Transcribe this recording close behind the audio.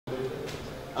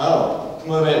Oh, to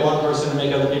motivate one person to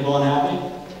make other people unhappy?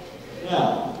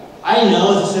 Yeah. I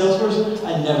know as a salesperson,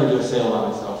 I never do a sale by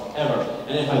myself, ever.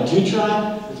 And if I do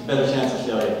try, there's a better chance of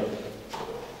failure.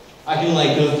 I can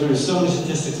go through so many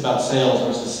statistics about sales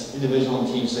versus individual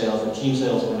and team sales, and team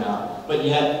sales win out. But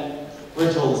yet,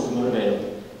 we're told us to motivate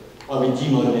them. While we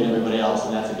demotivate everybody else,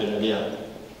 and that's a good idea.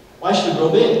 Why should we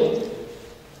grow big?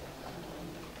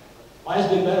 Why is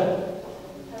big better?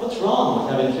 What's wrong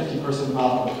with having a 50-person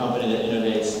profitable company that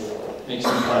innovates, makes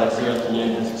new products year after year,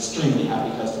 and has extremely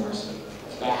happy customers?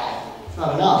 It's bad. It's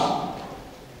not enough.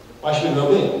 Why should we grow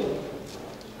big?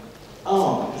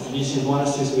 Oh, because the VCs want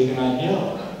us to so we can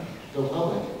IPO. Go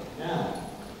public. Yeah.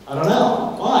 I don't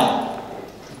know. Why?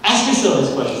 Ask yourself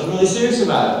these questions. I'm really serious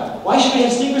about it. Why should we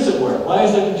have secrets at work? Why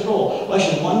is there control? Why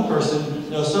should one person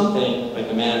know something, like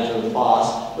the manager or the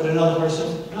boss, but another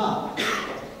person not?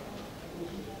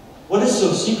 What is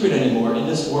so secret anymore in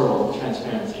this world of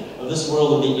transparency, of this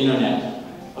world of the internet,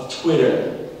 of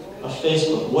Twitter, of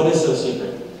Facebook? What is so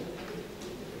secret?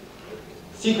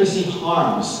 Secrecy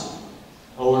harms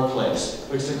a workplace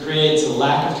because it creates a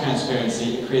lack of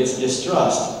transparency, it creates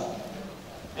distrust,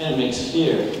 and it makes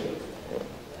fear.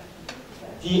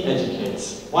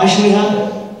 De-educates. Why should we have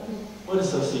it? What is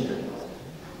so secret?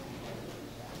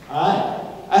 Alright,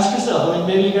 ask yourself.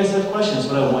 Maybe you guys have questions,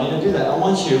 but I want you to do that. I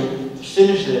want you to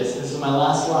finish this. This is my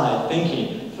last slide.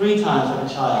 Thinking 3 times like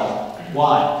a child.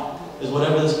 Why? Is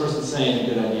whatever this person's saying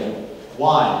a good idea?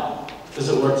 Why does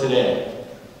it work today?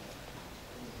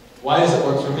 Why does it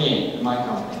work for me in my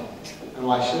company? And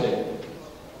why should it?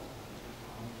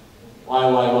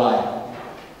 Why?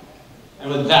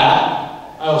 And with that,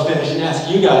 I will finish and ask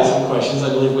you guys some questions. I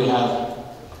believe we have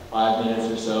 5 minutes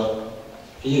or so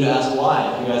for you to ask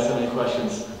why, if you guys have any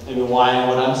questions. Maybe why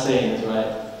what I'm saying is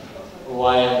right. Or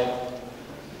why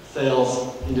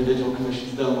sales, individual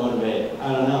commissions don't motivate.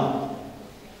 I don't know.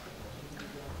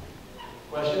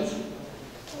 Questions?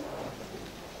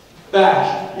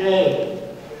 Back. Yay.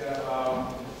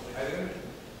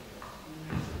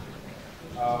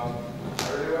 I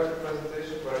really liked the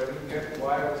presentation, but I didn't get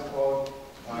why it was called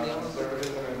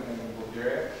conservatism in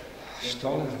Bulgaria. Can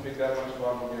you speak that much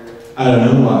about Bulgaria? I don't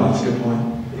know why. It's a good point.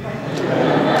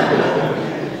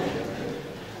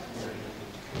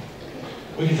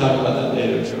 We can talk about that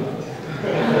later if you want.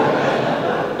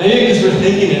 Maybe because we're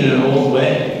thinking in an old way.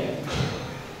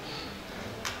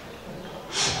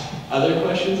 Other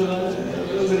questions about it?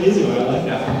 That was an easy one. I like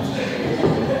that.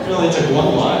 It only took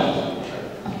 1 line.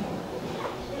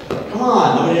 Come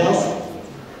on, nobody else?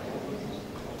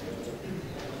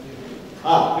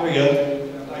 Here we go.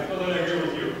 I totally agree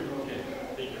with you. Okay,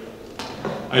 thank you.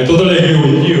 I totally agree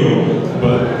with you,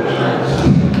 but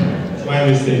it's my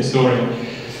mistake, sorry.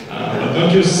 But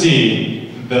don't you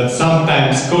see that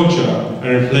sometimes culture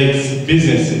reflects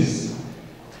businesses?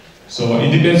 So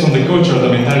it depends on the culture, the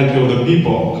mentality of the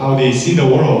people, how they see the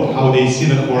world, how they see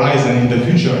the horizon in the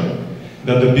future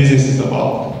that the business is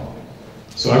about.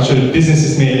 So actually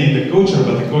businesses may lead the culture,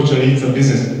 but the culture leads the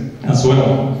business as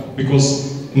well. Because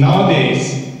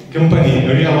nowadays, companies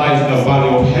realize the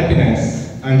value of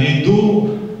happiness, and they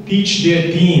do teach their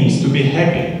teams to be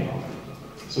happy.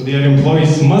 So their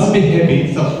employees must be happy,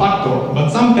 it's a factor. But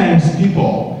sometimes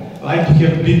people like to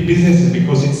have big businesses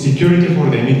because it's security for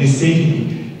them, it is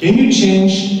safety. Can you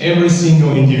change every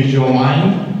single individual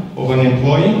mind of an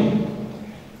employee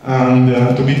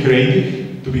and to be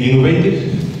creative, to be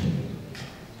innovative?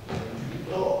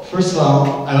 First of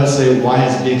all, I would say, why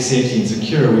is big safety and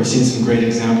secure? We've seen some great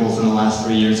examples in the last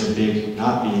 3 years of big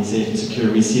not being safe and secure.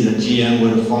 We see that GM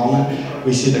would have fallen.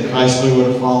 We see that Chrysler would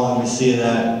have fallen. We see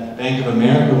that Bank of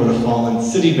America would have fallen.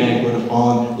 Citibank would have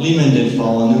fallen. Lehman did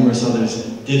fall, and numerous others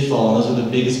did fall. And those are the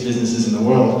biggest businesses in the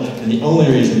world. And the only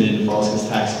reason they didn't fall is because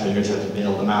taxpayers had to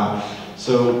bail them out.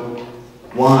 So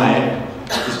why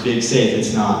is big safe?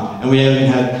 It's not. And we haven't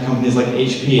had companies like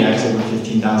HP actually over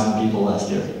 15,000 people last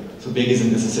year. So big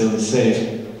isn't necessarily safe.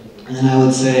 And then I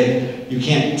would say, you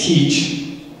can't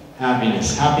teach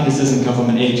happiness. Happiness doesn't come from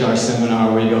an HR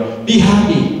seminar where you go, be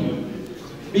happy.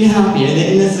 Be happy.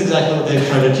 And that's exactly what they've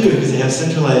tried to do, because they have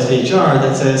centralized HR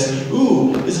that says,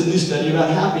 ooh, there's a new study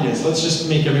about happiness. Let's just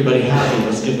make everybody happy.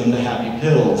 Let's give them the happy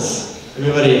pills.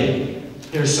 Everybody,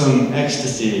 here's some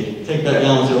ecstasy. Take that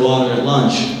down with your water at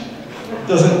lunch. It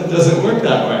doesn't work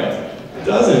that way. It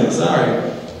doesn't,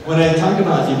 sorry. When I talk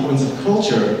about the importance of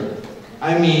culture,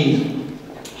 I mean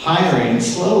hiring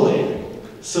slowly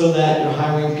so that you're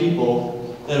hiring people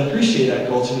that appreciate that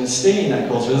culture and stay in that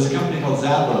culture. There's a company called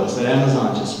Zappos that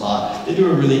Amazon just bought. They do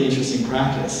a really interesting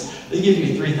practice. They give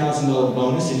you a $3,000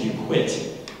 bonus if you quit.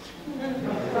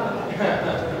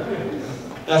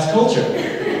 That's culture,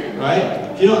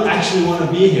 right? if you don't actually want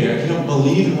to be here, if you don't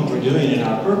believe in what we're doing and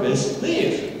our purpose,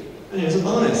 leave. And here's a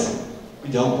bonus.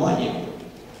 We don't want you.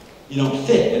 You don't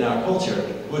fit in our culture.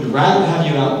 We'd rather have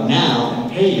you out now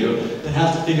and pay you than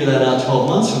have to figure that out 12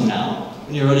 months from now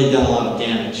when you've already done a lot of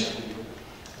damage.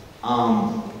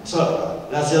 So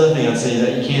that's the other thing I'd say,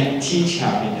 that you can't teach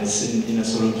happiness in a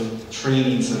sort of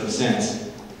training sort of sense.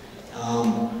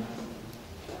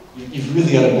 You've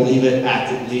really got to believe it,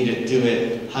 act it, lead it, do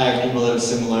it, hire people that are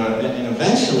similar, and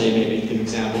eventually, maybe through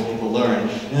example, people learn.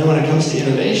 And then when it comes to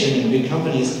innovation in big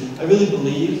companies, I really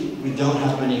believe we don't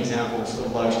have many examples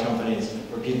of large companies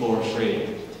where people were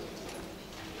free.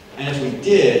 And if we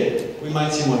did, we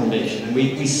might see more innovation. And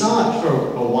we saw it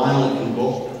for a while at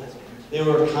Google. They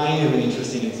were kind of an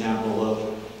interesting example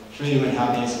of freedom and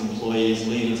happiness of employees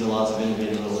leading to lots of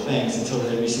innovative little things until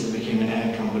they recently became an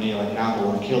ad company like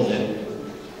Apple and killed it.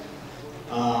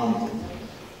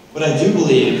 But I do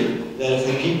believe that if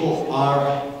the people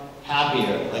are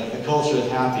happier, like the culture is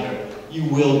happier, you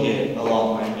will get a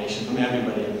lot more innovation from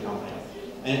everybody in the company.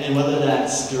 And whether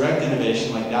that's direct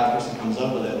innovation, like that person comes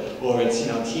up with it, or it's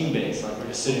team-based, like we're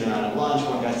just sitting around at lunch,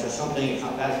 one guy says something, it's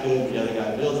not that good, but the other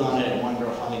guy builds on it, and one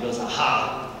girl finally goes,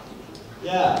 aha!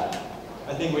 Yeah,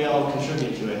 I think we all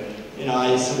contribute to it.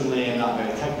 I certainly am not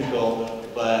very technical,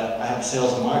 but I have a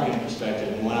sales and marketing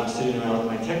perspective, and when I'm sitting around with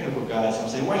my technical guys, I'm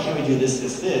saying, why can't we do this,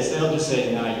 this, this? They'll just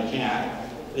say, no, you can't.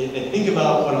 They think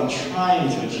about what I'm trying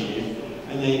to achieve,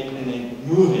 and they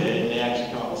move it, and they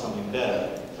actually come up with something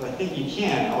better. So I think you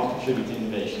can all contribute to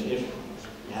innovation if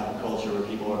you have a culture where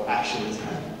people are actually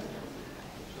happy.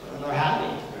 They're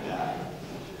happy. Yeah.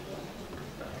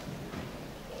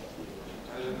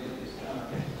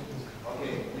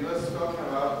 Okay, you were talking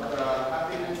about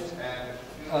happiness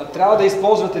and... Трябва да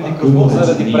използвате микрофон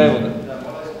заради превода.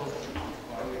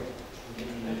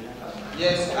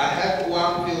 Yes, I have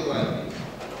one feel like this.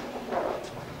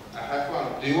 I have one.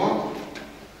 Do you want?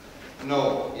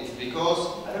 No, it's because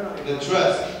the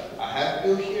trust. I have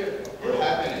feel here for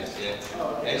happiness, yeah.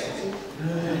 Ecstasy.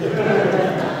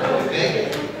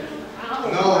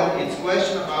 No, it's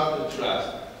question about the trust.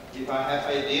 If I have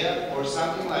idea or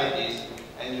something like this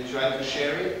and you try to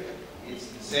share it, it's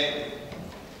the same.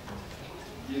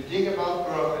 You think about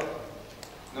profit,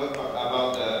 not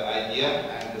about the idea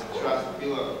and the trust,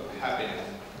 feel of happiness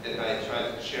that I try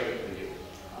to share it with you.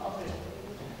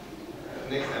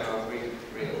 Next time I'll bring it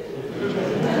real.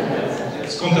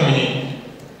 It's contaminating.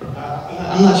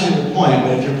 I'm not sure your point,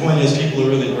 but if your point is people are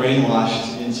really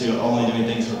brainwashed into only doing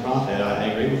things for profit, I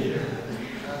agree with you.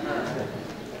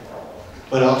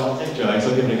 But I'll take drugs,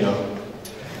 I'll give it a go.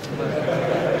 I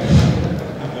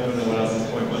don't know what else his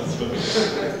point was.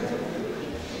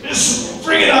 Just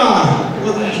bring it on!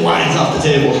 With the lines off the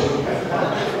table.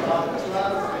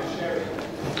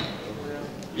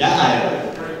 Yeah.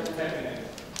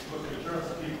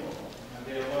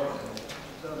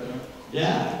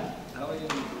 Yeah.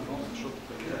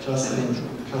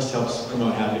 Trust helps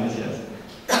promote happiness, yes.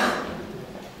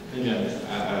 Maybe I don't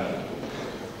know.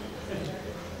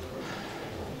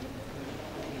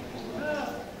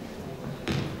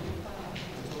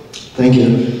 Thank you.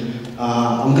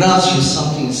 I'm going to ask you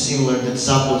something similar that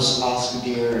Zappos asked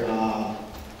their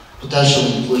potential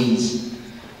employees.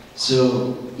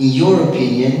 So, in your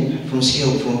opinion, from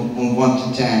scale from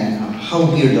 1 to 10, how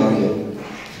weird are you?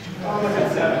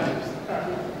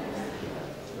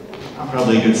 I'm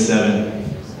probably a good 7.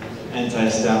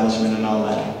 Anti-establishment and all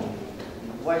that.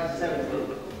 Why is 7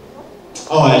 good?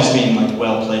 Oh, I just mean like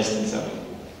well-placed in 7.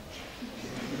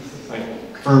 Like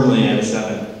firmly at a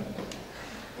 7.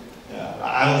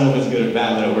 I don't know if it's good or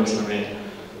bad, but it works for me.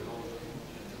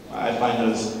 I find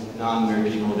those non-weird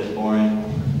people a bit boring.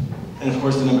 And of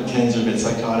course the number 10s are a bit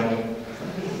psychotic.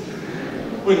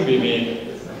 Wouldn't be me.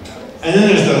 And then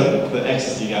there's the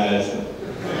ecstasy guys.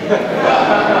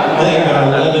 I think about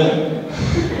 11.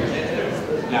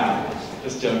 Nah,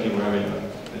 just joking, wherever you go.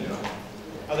 Anyway.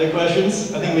 Other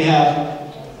questions? I think we have,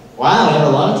 wow, we have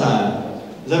a lot of time.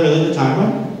 Is that really the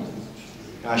timer?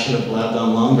 I should have blabbed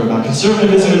on longer about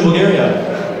conservatism in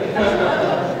Bulgaria.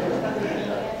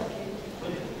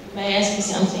 May I ask you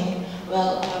something?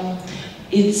 Well,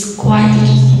 it's quite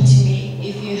interesting to me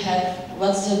if you have,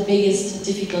 what's the biggest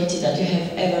difficulty that you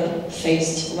have ever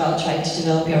faced while trying to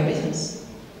develop your business?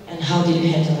 And how did you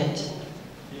handle it?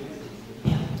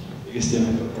 Yeah. Biggest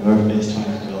difficulty I've ever faced trying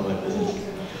to develop my business?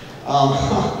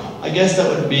 I guess that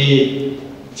would be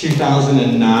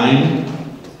 2009.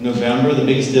 November. The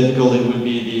biggest difficulty would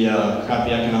be the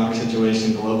crappy economic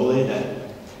situation globally that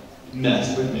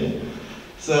messed with me.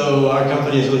 So our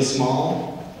company is really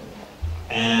small,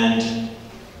 and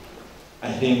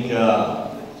I think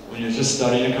when you're just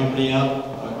starting a company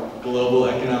up, global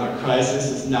economic crisis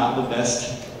is not the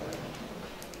best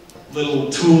little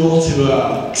tool to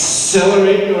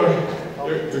accelerate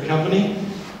your company.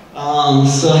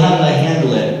 So how did I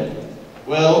handle it?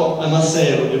 Well, I must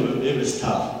say it was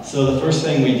tough. So the first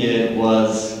thing we did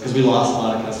was, because we lost a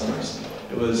lot of customers,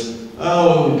 it was,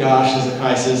 oh gosh, there's a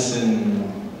crisis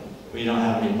and we don't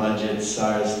have any budget.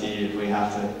 Sorry, Steve, we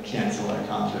have to cancel our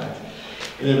contract.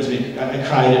 And it was I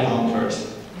cried at home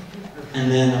first.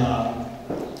 And then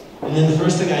the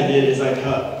first thing I did is I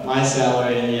cut my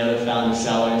salary and the other founder's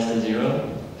salaries to zero.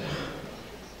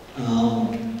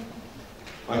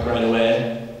 Like right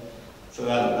away. So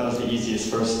that was the easiest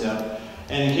first step.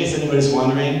 And in case anybody's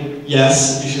wondering,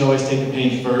 yes, you should always take the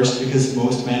pain first because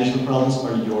most management problems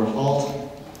are your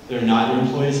fault. They're not your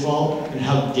employee's fault. And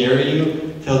how dare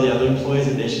you tell the other employees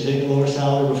that they should take a lower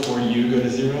salary before you go to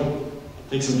zero?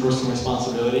 Take some personal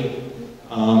responsibility.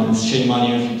 It's shame on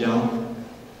you if you don't.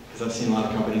 Because I've seen a lot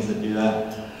of companies that do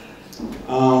that.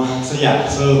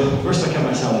 So first I cut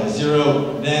my salary to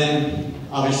zero. Then,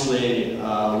 obviously,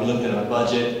 we looked at our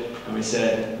budget and we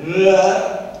said,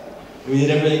 ugh! We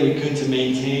did everything we could to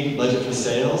maintain budget for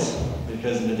sales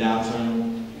because in the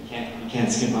downturn, you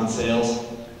can't skimp on sales.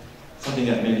 Something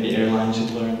that maybe the airline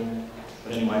should learn.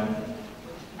 But anyway.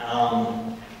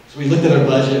 So we looked at our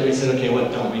budget, we said, okay,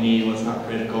 what don't we need, what's not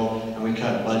critical, and we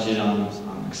cut budget on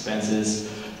expenses.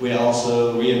 We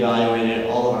also reevaluated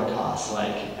all of our costs,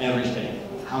 like everything.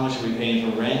 How much are we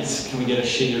paying for rents? Can we get a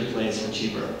shittier place for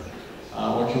cheaper?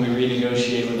 Or can we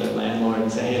renegotiate with our landlord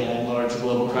and say, hey landlord, it's a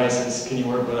global crisis, can you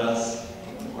work with us?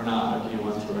 Or not, or do you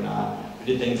want to or not? We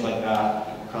did things like that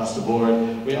across the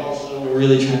board. We also were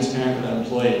really transparent with our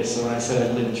employees. So when I said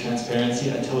I believe in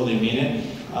transparency, I totally mean it.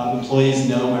 Employees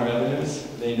know my revenues.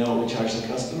 They know what we charge the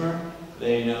customer.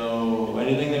 They know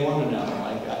anything they want to know.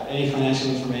 Like any financial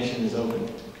information is open.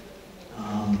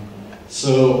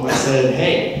 So I said,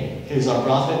 hey, here's our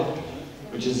profit,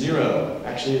 which is zero.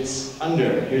 Actually, it's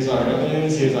under. Here's our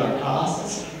revenues, here's our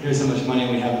costs, here's how much money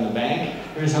we have in the bank,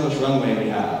 here's how much runway we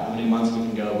have, how many months we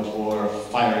can go before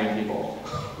firing people,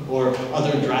 or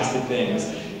other drastic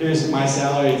things. Here's my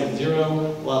salary, it's at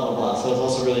zero, blah, blah, blah. So it's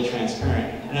also really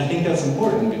transparent. And I think that's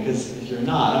important because if you're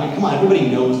not, I mean, come on, everybody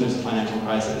knows there's a financial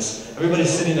crisis. Everybody's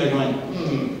sitting there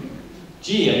going,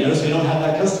 gee, I noticed we don't have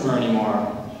that customer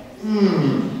anymore.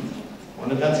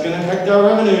 Wonder if that's going to affect our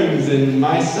revenues and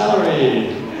my salary.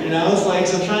 You know, it's like,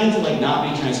 so trying to like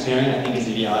not be transparent I think is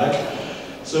idiotic.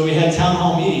 So we had town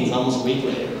hall meetings almost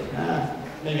weekly.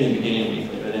 Maybe in the beginning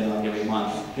weekly, but then like every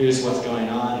month. Here's what's going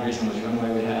on, here's how much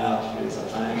runway we have, here's our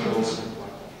financials.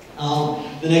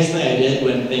 The next thing I did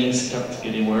when things kept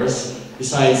getting worse,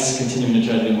 besides continuing to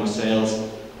try to do more sales,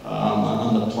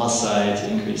 on the plus side to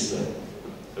increase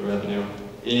the revenue,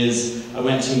 is I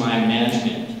went to my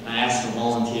management. I asked for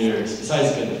volunteers.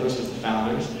 Besides, the first was the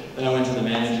founders. Then I went to the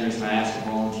managers and I asked for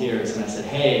volunteers. And I said,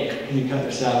 hey, can you cut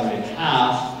their salary in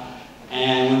half?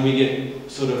 And when we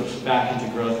get sort of back into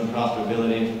growth and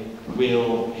profitability,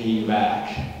 we'll pay you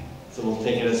back. So we'll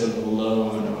take it as sort of a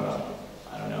loan or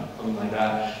I don't know, something like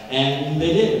that. And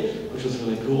they did, which was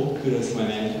really cool. Kudos to my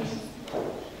managers.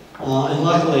 And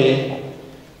luckily,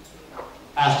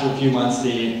 after a few months,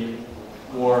 the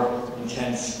more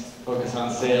intense focus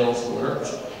on sales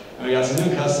worked. And we got some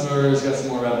new customers, got some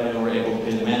more revenue, and we were able to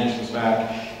pay the managers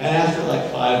back. And after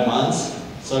like 5 months,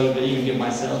 started to even give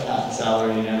myself half the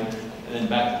salary, you know, and then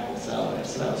back to full salary.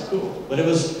 So that was cool. But it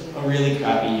was a really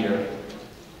crappy year.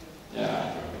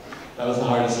 Yeah. That was the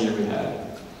hardest year we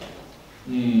had.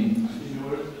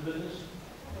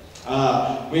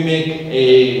 We make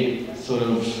a sort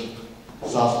of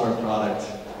software product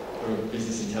for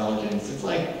business intelligence. It's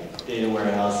like data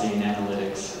warehousing,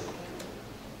 analytics.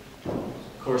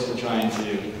 Of course, we're trying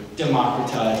to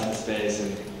democratize the space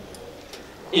and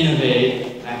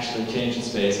innovate, actually change the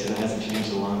space because it hasn't changed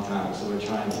in a long time. So we're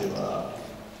trying to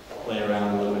play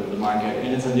around a little bit with the market.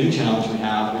 And it's a new challenge we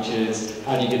have, which is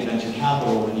how do you get venture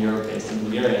capital when you're based in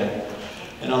Bulgaria?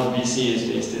 And all the VC is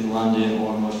based in London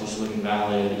or mostly Silicon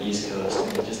Valley or the East Coast.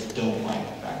 And we just don't like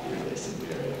the fact that you're based in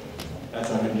Bulgaria. That's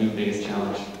our new biggest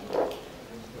challenge.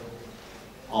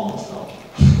 Almost all.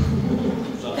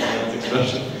 It's not that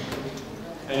expression.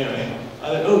 Anyway,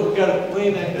 oh, got it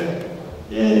way back there.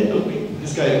 Yay, okay.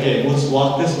 This guy, okay, we'll just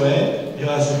walk this way. He'll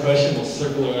ask a question, we'll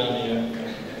circle around here.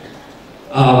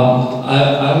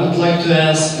 I would like to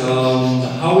ask,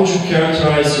 how would you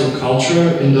characterize your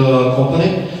culture in the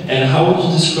company, and how would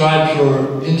you describe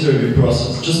your interview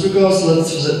process? Just because,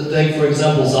 let's take for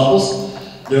example Zappos,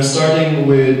 they're starting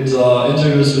with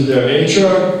interviews with their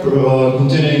HR,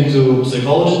 continuing to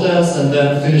psychology tests, and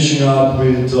then finishing up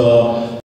with